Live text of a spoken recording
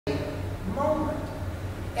moment.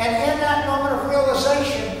 And in that moment of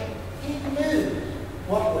realization, he knew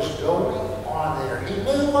what was going on there. He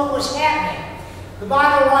knew what was happening. The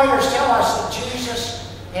Bible writers tell us that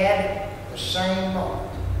Jesus had the same moment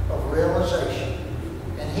of realization.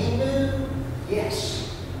 And he knew,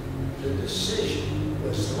 yes, the decision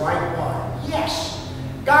was the right one. Yes,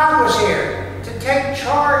 God was here to take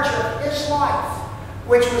charge of his life,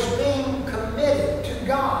 which was being committed to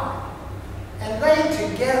God. And they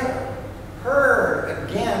together heard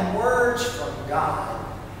again words from God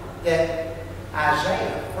that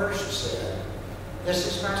Isaiah first said, "This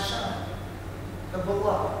is my son, the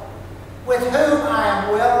beloved, with whom I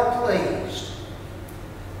am well pleased."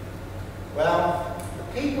 Well,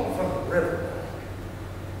 the people from the riverbank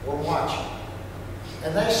were watching.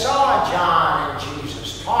 And they saw John and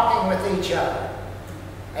Jesus talking with each other.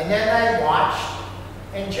 And then they watched,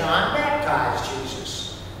 and John baptized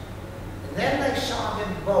Jesus. And then they saw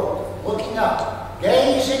them both looking up,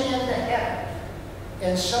 gazing into heaven,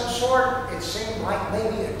 in some sort, it seemed like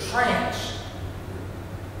maybe a trance.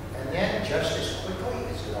 And then, just as quickly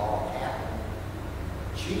as it all happened,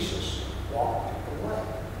 Jesus walked away.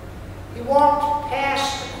 He walked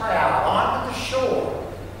past the crowd, onto the shore,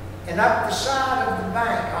 and up the side of the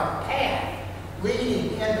bank on a path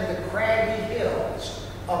leading into the craggy hills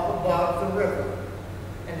up above the river.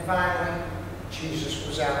 And finally, Jesus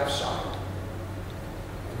was out of sight.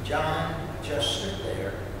 And John just stood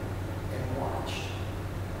there and watched.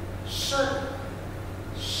 Certain,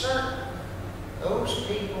 those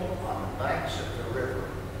people on the banks of the river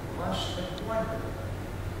must have wondered,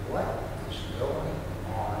 what is going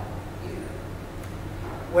on here?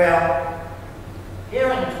 Well, here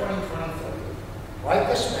in 2023, right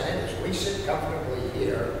this minute as we sit comfortably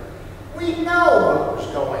here, we know what was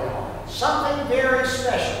going on. Something very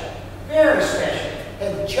special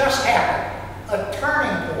had just happened. A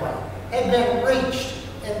turning point had been reached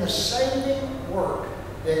in the saving work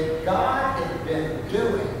that God had been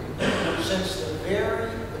doing since the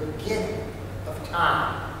very beginning of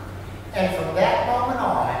time. And from that moment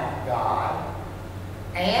on, God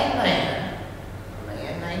and man, a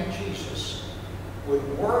man named Jesus,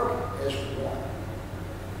 would work as one,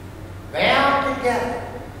 bound together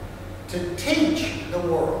to teach the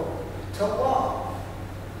world to love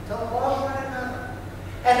one another,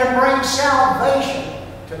 and to bring salvation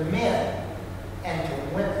to men and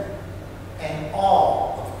to women and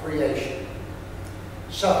all of creation.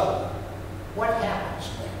 So, what happens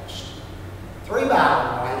next? 3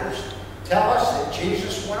 Bible writers tell us that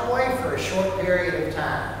Jesus went away for a short period of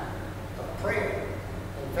time of prayer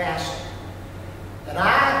and fasting. And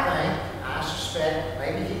I suspect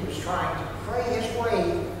maybe he was trying to pray his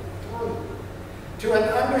way through to an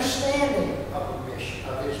understanding of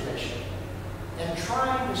his mission, and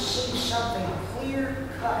trying to see something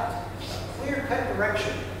clear-cut, a clear-cut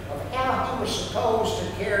direction of how he was supposed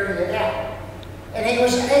to carry it out. And he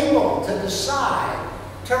was able to decide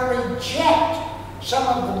to reject some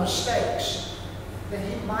of the mistakes that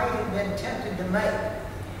he might have been tempted to make.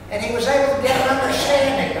 And he was able to get an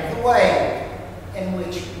understanding of the way in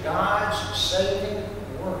which God's saving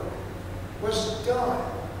work was done.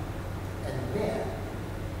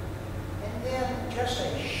 And then just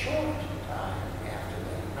a short time after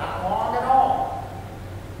that, not long at all,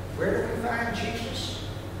 where do we find Jesus?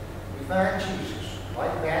 We find Jesus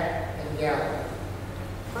right back in Galilee,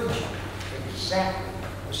 preaching exactly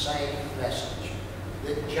the same message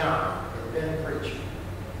that John had been preaching.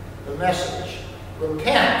 The message,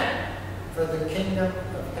 repent, for the kingdom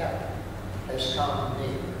of heaven has come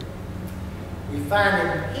near. We find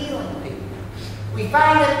him healing people. We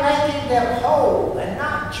find him making them whole, and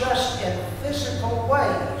not just in physical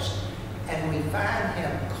ways. And we find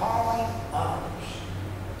him calling others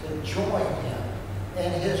to join him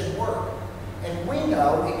in his work. And we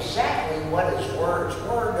know exactly what his words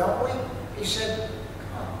were, don't we? He said,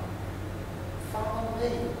 "Come, follow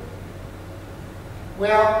me."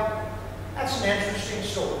 Well, that's an interesting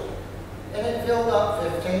story. And it filled up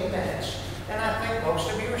 15 minutes. And I think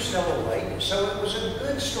most of you are still awake, so it was a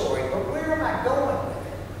good story. But where am I going with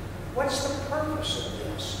it? What's the purpose of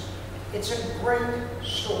this? It's a great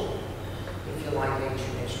story, if you like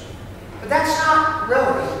ancient history. But that's not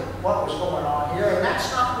really what was going on here, and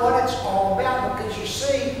that's not what it's all about, because you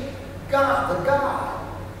see, God, the God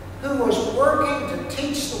who was working to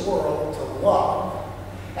teach the world to love,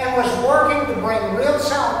 and was working to bring real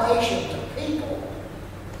salvation to people,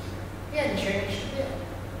 he hadn't changed a bit.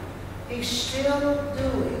 He's still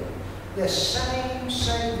doing the same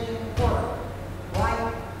saving work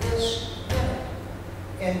right this minute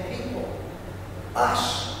in people,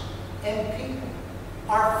 us and people,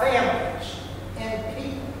 our families and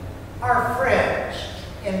people, our friends,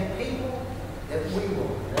 and people that we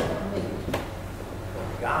will never meet.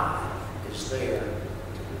 But God is there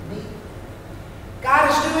to meet. God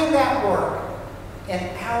is doing that work in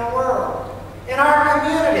our world, in our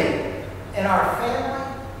community, in our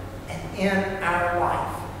family, and in our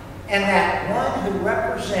life. And that one who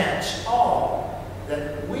represents all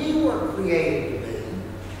that we were created to be,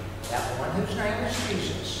 that one whose name is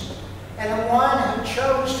Jesus, and the one who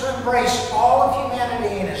chose to embrace all of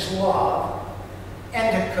humanity in his love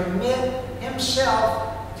and to commit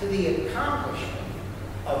himself to the accomplishment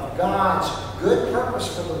of God's good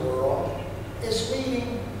purpose for the world, is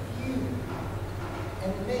leading you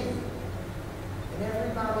and me and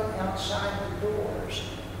everybody outside the doors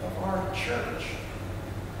of our church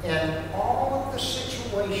in all of the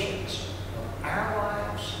situations of our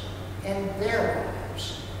lives and their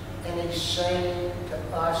lives. And he's saying to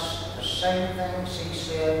us the same things he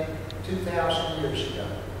said 2,000 years ago.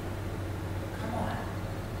 Come on,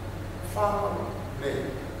 follow me.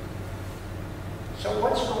 So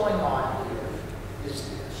what's going on here is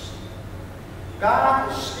this.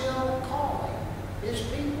 God is still calling his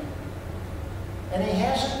people. And he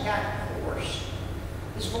hasn't gotten hoarse.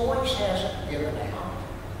 His voice hasn't given out.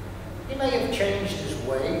 He may have changed his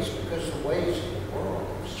ways because the ways of the world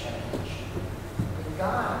have changed. But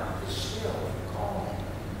God is still calling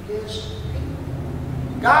his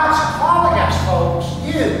people. God's calling us,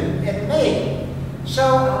 folks, you and me. So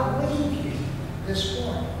I'll leave you this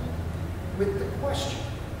morning with the question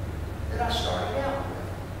that I started out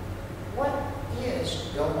with. What is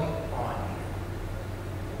going on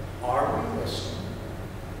here? Are we listening?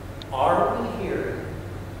 Are we hearing?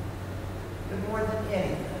 But more than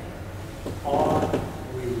anything, are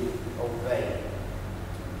we obeying?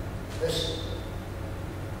 Listen.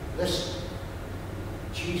 Listen.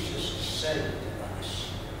 Jesus is saying to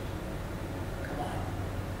us, come on,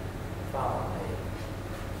 follow me.